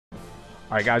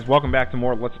Alright guys, welcome back to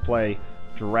more Let's Play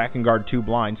Drakengard 2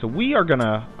 Blind. So we are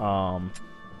gonna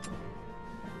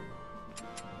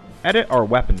edit our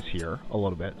weapons here a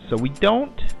little bit. So we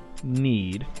don't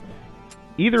need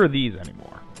either of these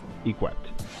anymore equipped.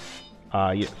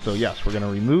 So yes, we're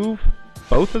gonna remove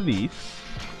both of these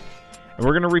and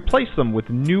we're gonna replace them with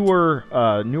newer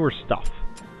stuff.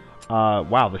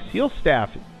 Wow, the seal staff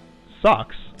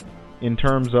sucks in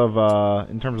terms of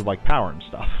like power and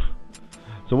stuff.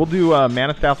 So we'll do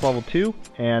Mana Staff level 2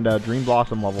 and Dream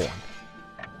Blossom level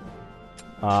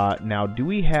 1. Now, do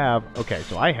we have... Okay,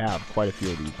 so I have quite a few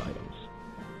of these items.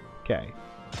 Okay.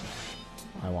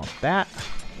 I want that.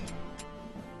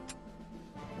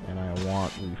 And I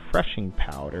want Refreshing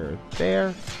Powder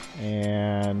there.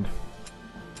 And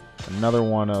another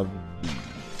one of these.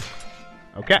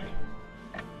 Okay.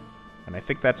 And I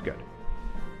think that's good.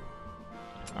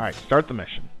 Alright, start the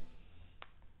mission.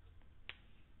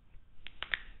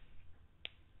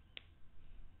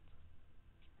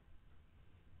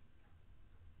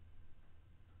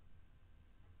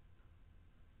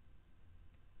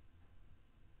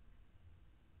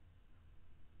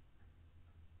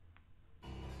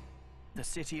 The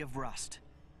City of Rust.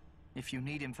 If you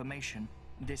need information,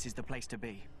 this is the place to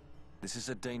be. This is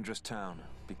a dangerous town.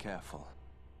 Be careful.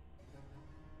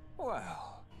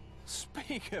 Well,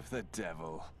 speak of the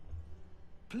devil.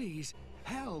 Please,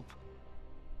 help!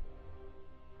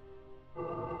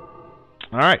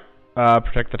 Alright.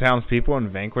 Protect the townspeople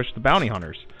and vanquish the bounty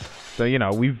hunters. So, you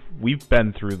know, we've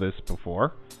been through this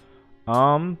before.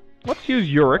 Let's use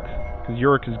Uric, because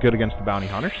Uric is good against the bounty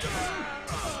hunters.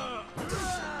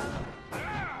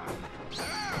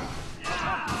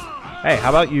 Hey, how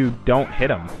about you don't hit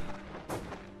him?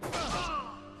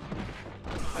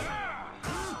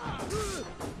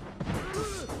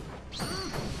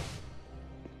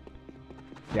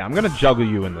 Yeah, I'm gonna juggle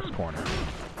you in this corner.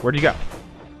 Where'd you go?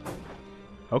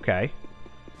 Okay.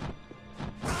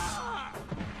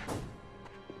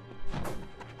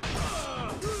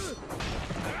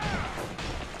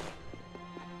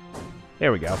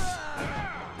 There we go.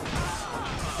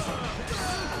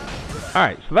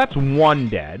 Alright, so that's one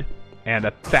dead. And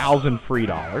 1,000 free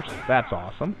dollars. That's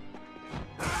awesome.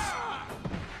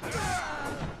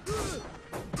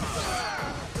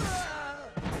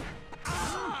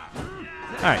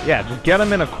 Alright, yeah, just get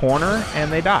them in a corner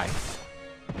and they die.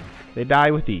 They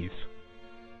die with ease.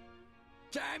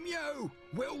 Damn you!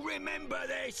 We'll remember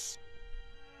this!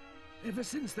 Ever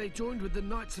since they joined with the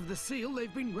Knights of the Seal,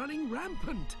 they've been running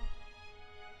rampant.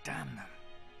 Damn them.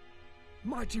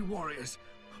 Mighty warriors,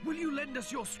 will you lend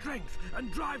us your strength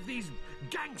and drive these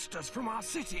gangsters from our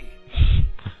city?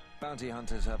 Bounty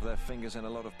hunters have their fingers in a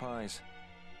lot of pies.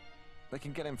 They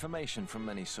can get information from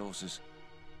many sources.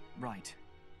 Right.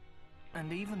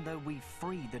 And even though we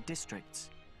free the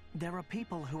districts, there are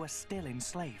people who are still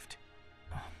enslaved.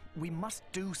 We must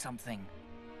do something.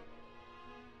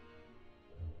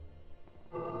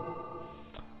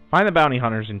 Find the bounty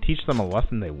hunters and teach them a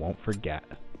lesson they won't forget.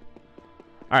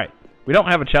 Alright, we don't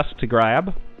have a chest to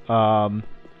grab.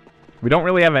 We don't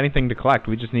really have anything to collect.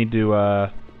 We just need to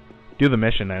do the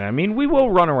mission. And I mean, we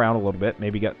will run around a little bit,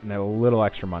 maybe get a little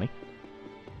extra money.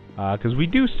 Because we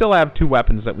do still have 2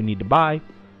 weapons that we need to buy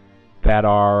that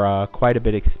are quite a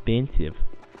bit expensive.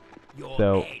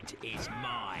 Your head is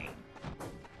mine.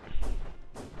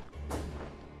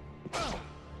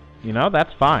 You know,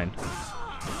 that's fine.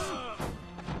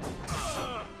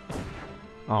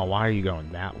 Oh, why are you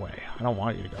going that way? I don't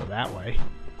want you to go that way.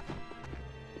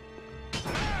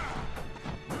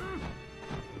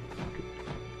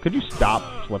 Could you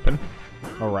stop flipping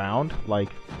around? Like...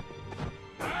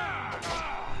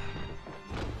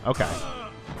 Okay.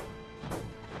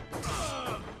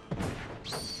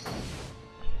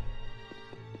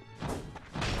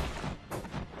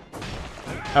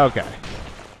 Okay.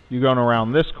 You going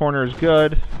around this corner is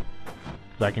good.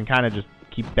 Because I can kind of just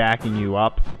keep backing you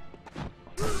up.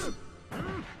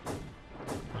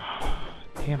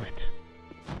 Damn it.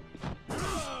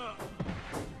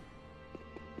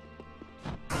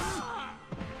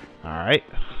 Alright.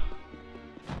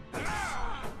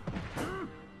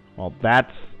 Well,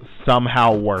 that's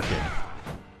somehow working.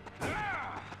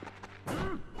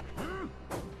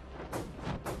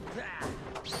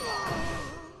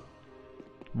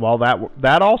 Well,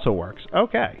 that also works.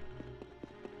 Okay.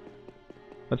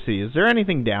 Let's see. Is there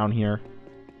anything down here?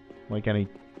 Like any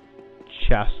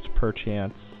chest,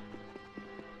 perchance?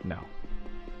 No.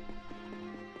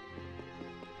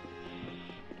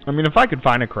 I mean, if I could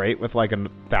find a crate with like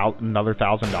another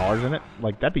 $1,000 in it,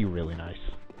 like that'd be really nice.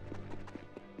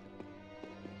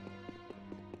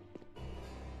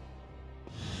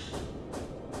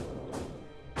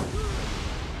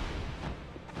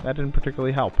 That didn't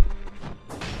particularly help.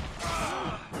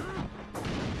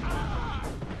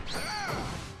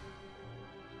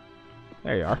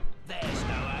 There you are. There's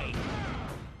no aim.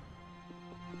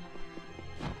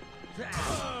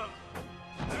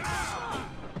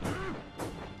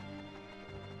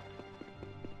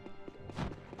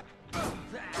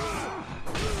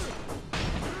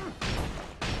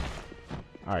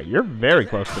 Alright, you're very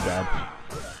close to dead.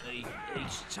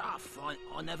 He's tough.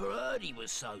 I never heard he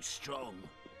was so strong.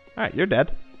 Alright, you're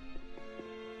dead.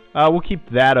 We'll keep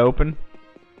that open.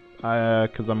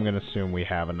 Because I'm going to assume we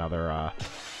have another,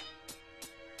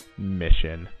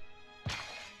 mission.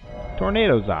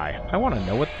 Tornado's Eye. I want to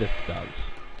know what this does.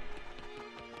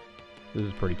 This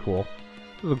is pretty cool.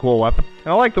 This is a cool weapon. And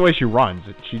I like the way she runs.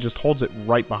 She just holds it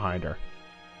right behind her.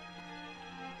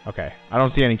 Okay, I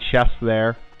don't see any chests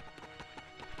there.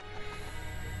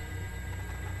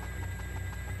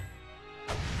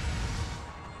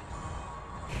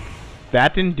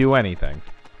 That didn't do anything.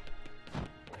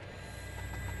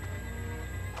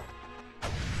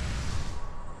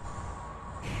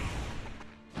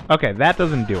 Okay, that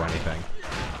doesn't do anything.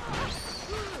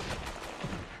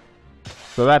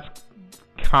 So that's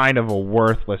kind of a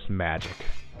worthless magic.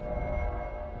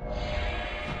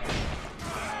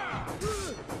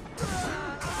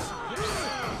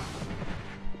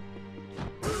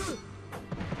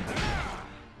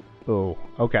 Oh,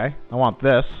 okay. I want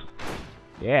this.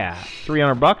 Yeah,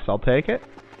 300 bucks, I'll take it.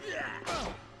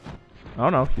 Oh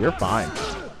no, you're fine.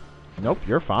 Nope,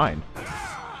 you're fine.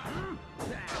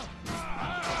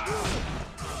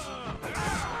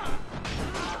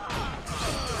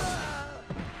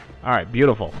 Alright,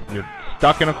 beautiful. You're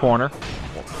stuck in a corner.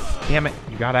 Damn it,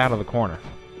 you got out of the corner.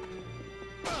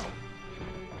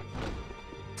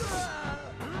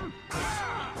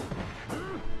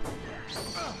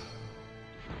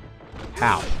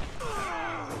 How?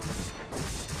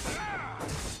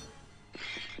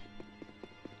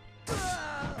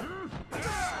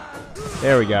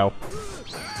 There we go.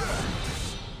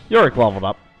 Yorick leveled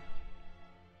up.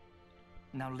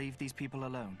 Now leave these people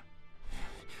alone.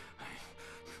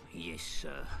 Yes,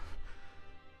 sir.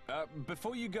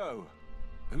 Before you go,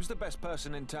 who's the best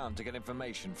person in town to get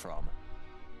information from?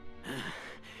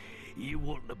 You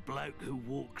want the bloke who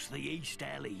walks the east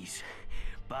alleys,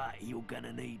 but you're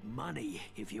gonna need money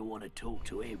if you want to talk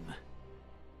to him.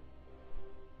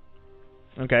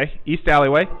 Okay, east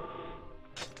alleyway.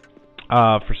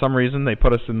 For some reason they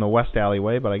put us in the west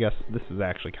alleyway, but I guess this is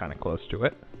actually kind of close to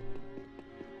it.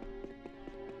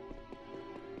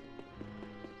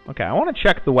 Okay, I want to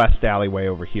check the west alleyway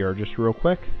over here just real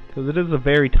quick, because it is a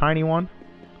very tiny one.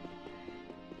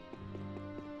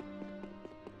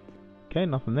 Okay,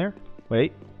 nothing there.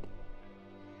 Wait.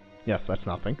 Yes, that's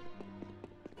nothing.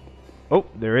 Oh,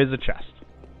 there is a chest.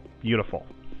 Beautiful.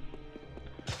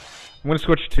 I'm going to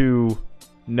switch to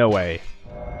Noe,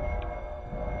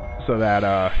 so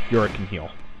that Yorick can heal.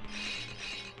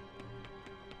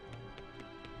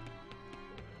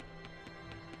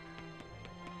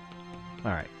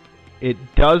 Alright. It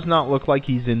does not look like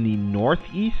he's in the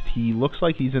northeast. He looks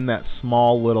like he's in that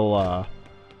small little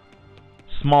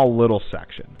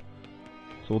section.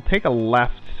 So we'll take a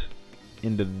left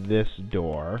into this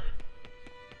door.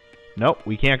 Nope,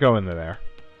 we can't go into there.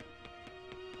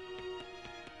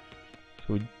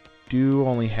 So we do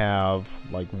only have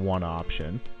like one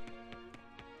option.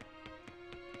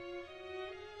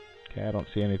 Okay, I don't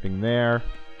see anything there.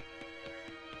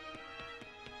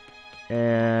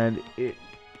 And it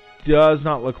does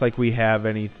not look like we have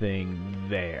anything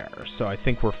there. So I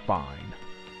think we're fine.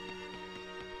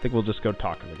 I think we'll just go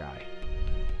talk to the guy.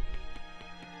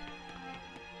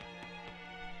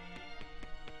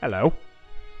 Hello.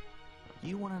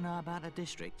 You want to know about the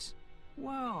districts?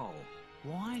 Well,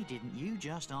 why didn't you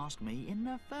just ask me in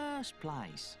the first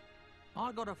place?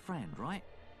 I got a friend, right?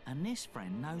 And this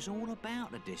friend knows all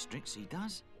about the districts, he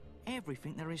does.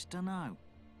 Everything there is to know.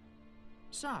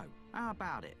 So, how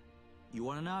about it? You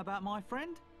want to know about my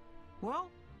friend? Well,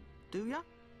 do ya?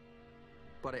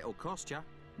 But it'll cost ya.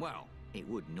 Well, it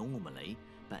would normally,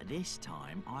 but this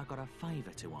time I got a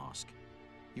favour to ask.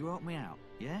 You help me out,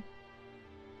 yeah?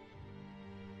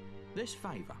 This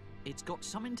favour, it's got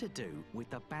something to do with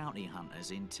the bounty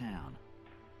hunters in town.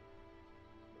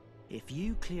 If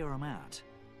you clear them out,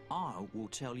 I will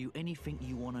tell you anything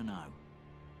you want to know.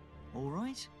 All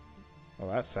right? Well,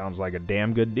 that sounds like a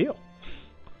damn good deal.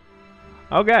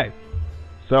 Okay.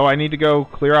 So I need to go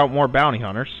clear out more bounty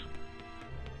hunters.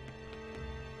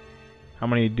 How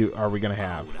many are we going to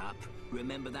have? Hold up.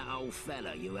 Remember that old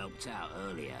fella you helped out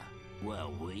earlier?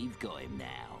 Well, we've got him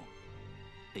now.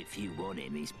 If you want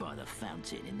him, he's by the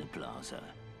fountain in the plaza.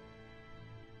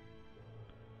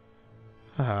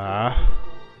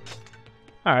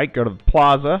 Alright, go to the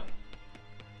plaza.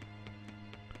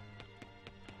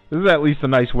 This is at least a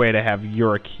nice way to have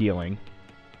Yurik healing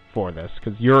for this,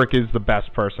 because Yurik is the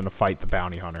best person to fight the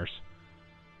bounty hunters.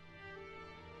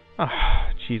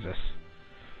 Ah, Jesus.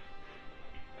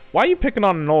 Why are you picking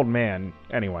on an old man,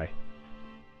 anyway?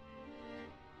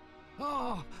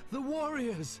 Oh, the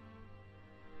warriors!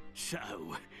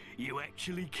 So, you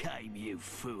actually came, you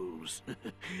fools.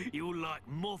 You're like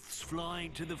moths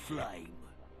flying to the flame.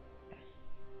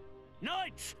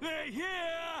 Knights, they're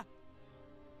here!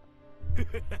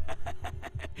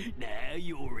 Now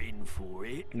you're in for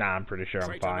it. Nah, I'm pretty sure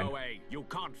I'm fine. No way. You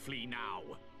can't flee now.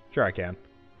 Sure I can.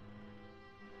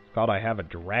 It's called I Have a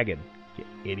Dragon, you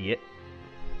idiot.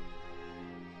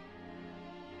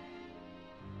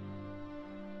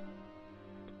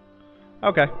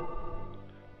 Okay.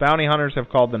 Bounty hunters have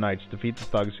called the knights. Defeat the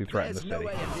thugs who threaten the city. There's no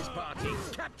way in this party.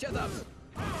 Capture them!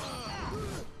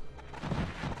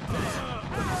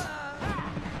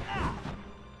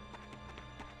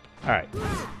 Alright.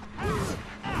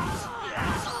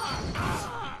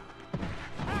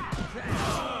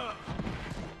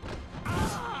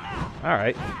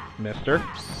 Alright, mister.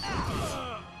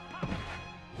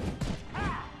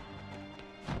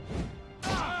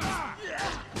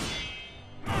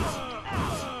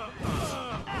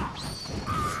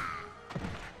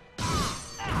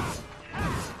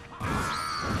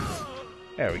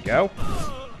 There we go.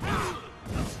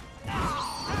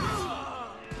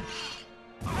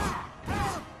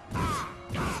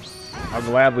 I'll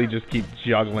gladly just keep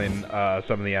juggling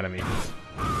some of the enemies.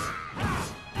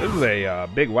 This is a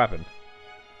big weapon.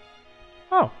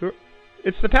 Oh,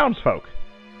 it's the townsfolk.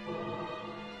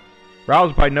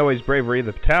 Roused by Noe's bravery,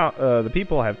 the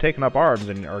people have taken up arms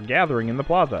and are gathering in the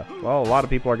plaza. Well, a lot of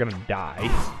people are going to die,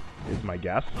 is my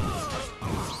guess.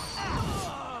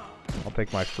 I'll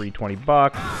take my free 20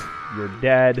 bucks. You're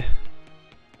dead.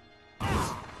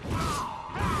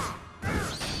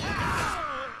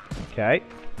 Okay.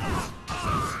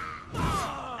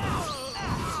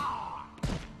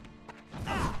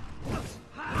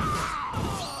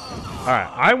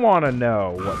 Alright, I want to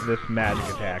know what this magic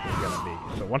attack is going to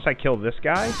be. So once I kill this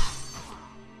guy...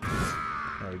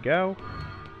 There we go.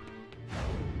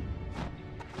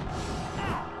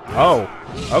 Oh,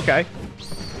 okay.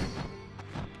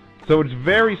 So it's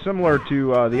very similar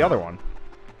to the other one.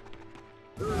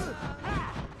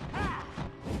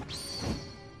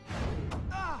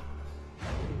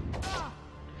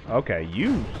 Okay,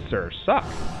 you, sir, suck.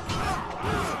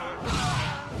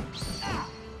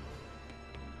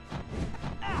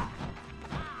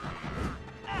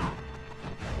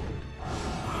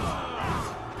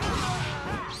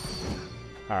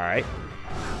 Alright.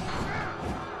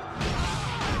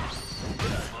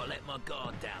 I let my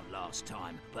guard down last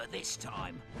time, but this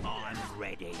time, I'm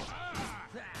ready.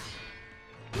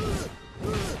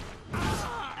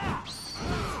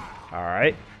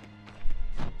 Alright.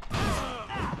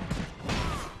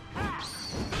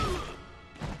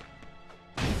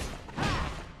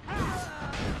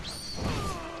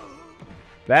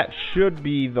 That should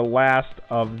be the last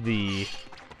of the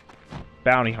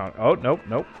bounty hunt. Oh, nope,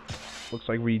 nope. Looks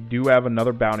like we do have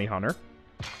another bounty hunter.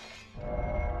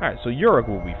 Alright, so Yurik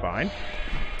will be fine.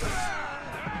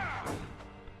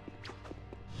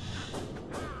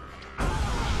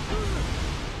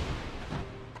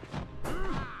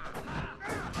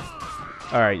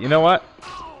 Alright, you know what?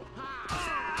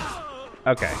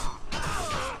 Okay.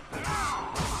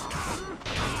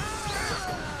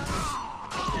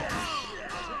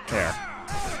 There.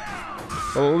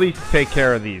 We'll at least take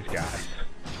care of these guys.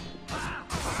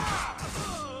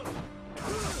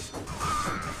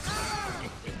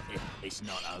 It's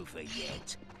not over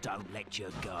yet. Don't let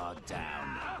your guard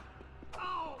down.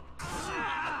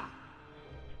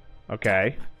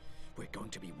 Okay. We're going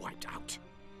to be wiped out.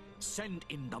 Send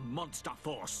in the monster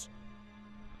force.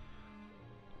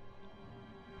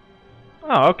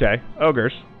 Oh, okay.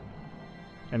 Ogres.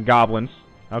 And goblins.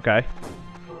 Okay.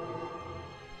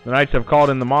 The knights have called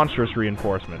in the monstrous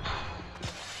reinforcements.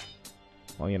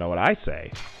 Well, you know what I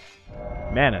say.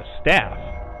 Mana staff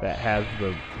that has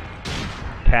the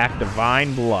attack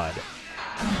divine blood.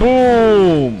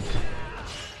 Boom!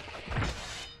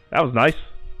 That was nice.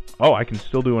 Oh, I can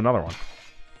still do another one.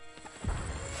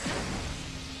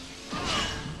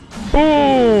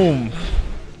 Boom!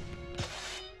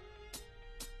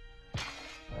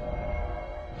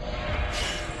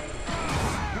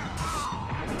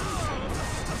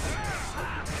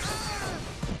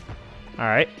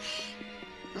 Alright.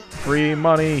 Free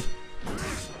money.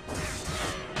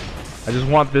 I just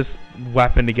want this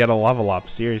weapon to get a level up,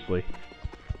 seriously.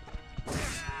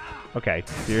 Okay,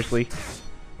 seriously?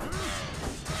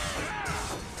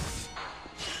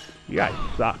 You guys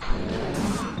suck.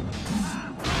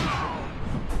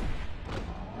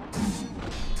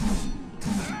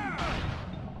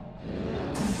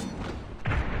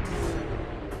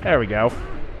 There we go.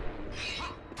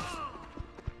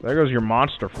 There goes your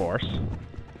monster force.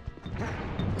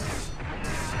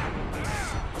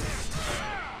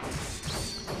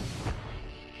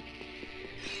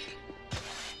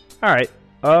 Alright,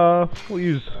 we'll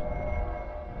use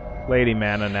Lady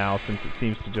Mana now, since it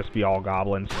seems to just be all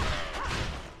goblins.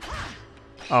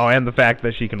 Oh, and the fact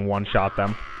that she can one-shot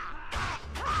them.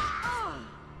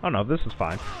 Oh no, this is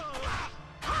fine.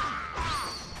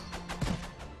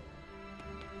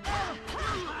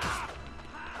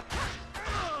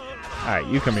 Alright,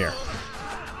 you come here.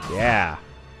 Yeah.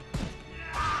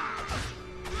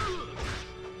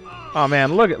 Oh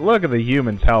man, look at the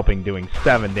humans helping, doing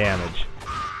 7 damage.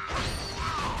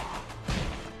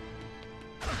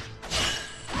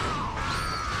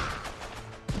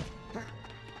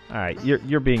 Alright,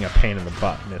 you're being a pain in the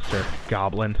butt, Mr.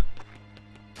 Goblin.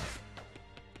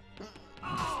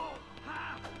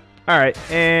 Alright,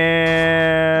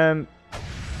 and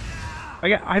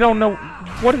I don't know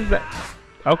what is that?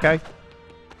 Okay.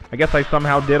 I guess I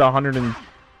somehow did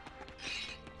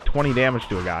 120 damage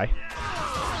to a guy.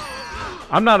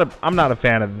 I'm not a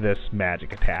fan of this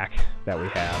magic attack that we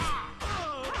have.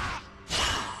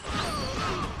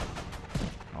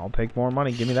 I'll take more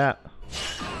money, give me that.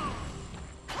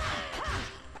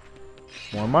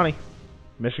 More money.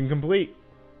 Mission complete.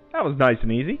 That was nice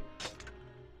and easy.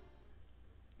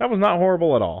 That was not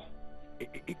horrible at all.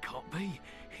 It can't be.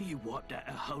 You wiped out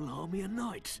a whole army of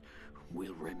knights.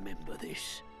 We'll remember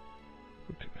this.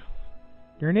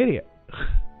 You're an idiot.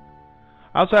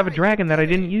 I also have a dragon that I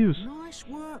didn't use. Nice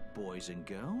work, boys and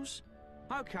girls.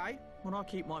 Okay, when I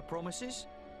keep my promises,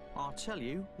 I'll tell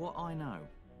you what I know.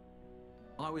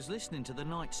 I was listening to the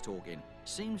knights talking.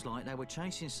 Seems like they were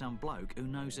chasing some bloke who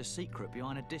knows a secret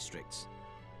behind the districts.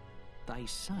 They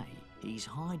say he's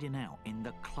hiding out in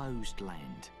the closed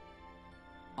land.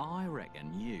 I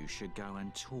reckon you should go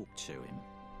and talk to him.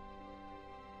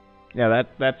 Yeah,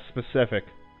 that's specific.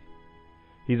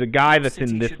 He's a guy that's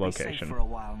in this City should be safe location. for a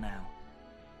while now.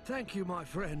 Thank you, my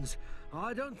friends.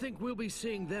 I don't think we'll be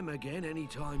seeing them again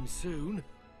anytime soon.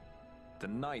 The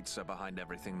knights are behind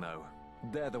everything, though.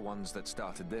 They're the ones that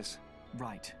started this.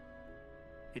 Right.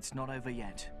 It's not over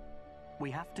yet.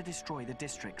 We have to destroy the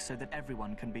district so that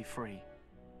everyone can be free.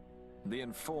 The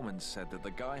informant said that the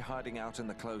guy hiding out in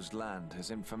the closed land has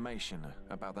information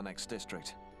about the next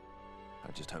district.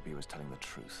 I just hope he was telling the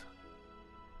truth.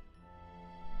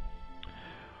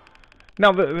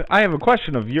 Now, I have a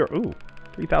question of your... Ooh,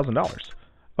 $3,000.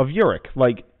 Of Yurik.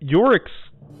 Like, Yurik's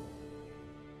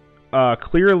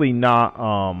clearly not,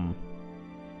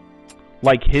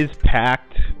 like, his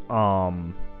pact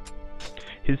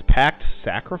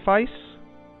sacrifice?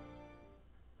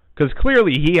 Because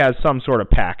clearly he has some sort of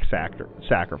pact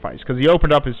sacrifice. Because he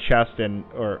opened up his chest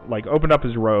opened up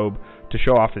his robe to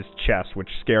show off his chest, which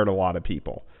scared a lot of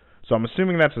people. So I'm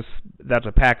assuming that's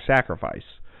a pact sacrifice.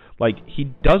 Like, he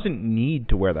doesn't need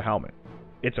to wear the helmet.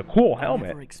 It's a cool helmet. I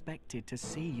never expected to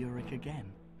see Yurik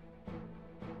again.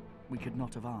 We could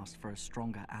not have asked for a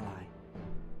stronger ally.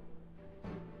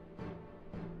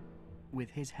 With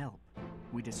his help,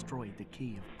 we destroyed the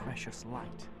key of precious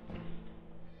light.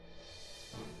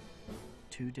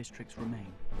 2 districts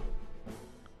remain.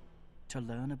 To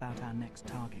learn about our next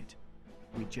target,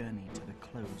 we journey to the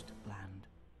closed land.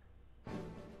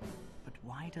 But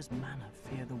why does Mana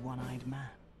fear the one-eyed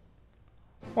man?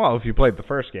 Well, if you played the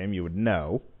first game, you would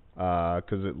know.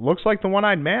 Because it looks like the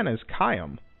one-eyed man is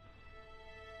Khaim.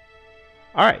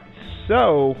 Alright,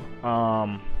 so...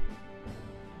 our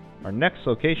next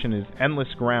location is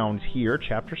Endless Grounds here,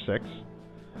 Chapter 6.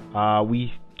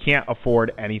 We can't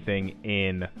afford anything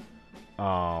in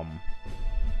the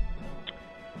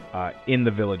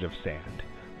Village of Sand.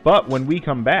 But when we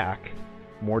come back,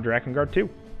 more Drakengard 2.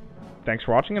 Thanks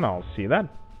for watching, and I'll see you then.